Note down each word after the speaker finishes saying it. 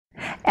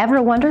Ever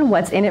wonder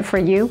what's in it for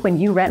you when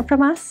you rent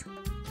from us?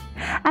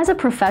 As a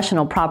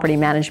professional property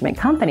management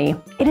company,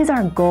 it is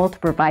our goal to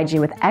provide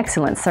you with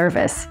excellent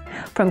service,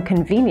 from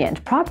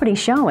convenient property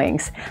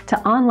showings to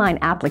online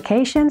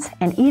applications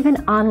and even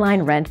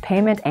online rent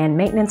payment and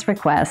maintenance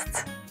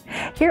requests.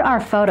 Here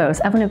are photos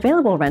of an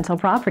available rental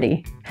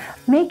property.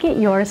 Make it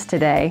yours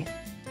today.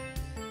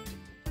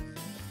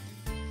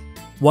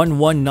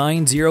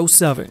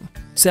 11907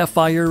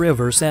 Sapphire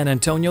River, San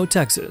Antonio,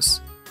 Texas.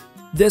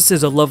 This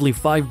is a lovely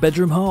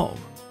 5-bedroom home.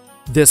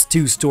 This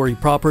 2-story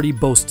property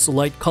boasts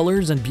light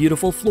colors and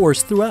beautiful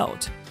floors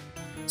throughout.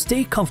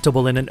 Stay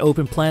comfortable in an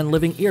open-plan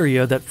living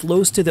area that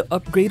flows to the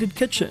upgraded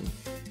kitchen.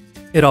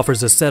 It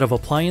offers a set of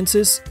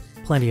appliances,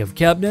 plenty of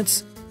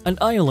cabinets, an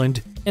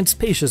island, and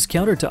spacious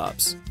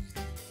countertops.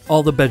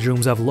 All the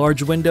bedrooms have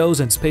large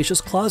windows and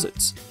spacious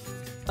closets.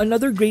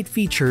 Another great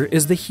feature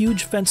is the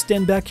huge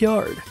fenced-in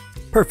backyard,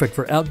 perfect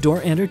for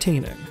outdoor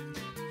entertaining.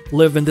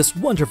 Live in this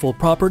wonderful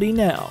property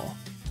now.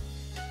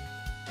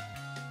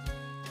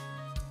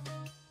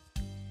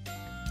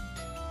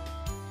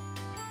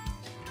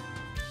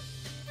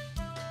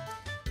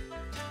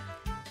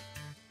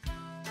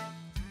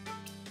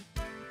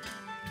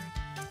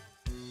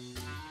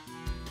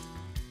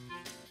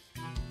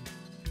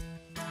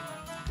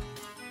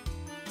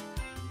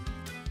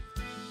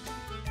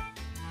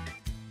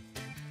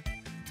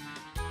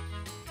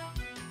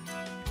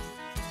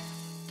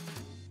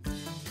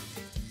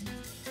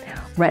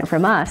 Rent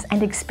from us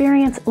and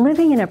experience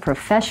living in a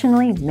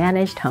professionally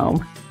managed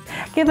home.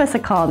 Give us a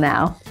call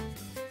now.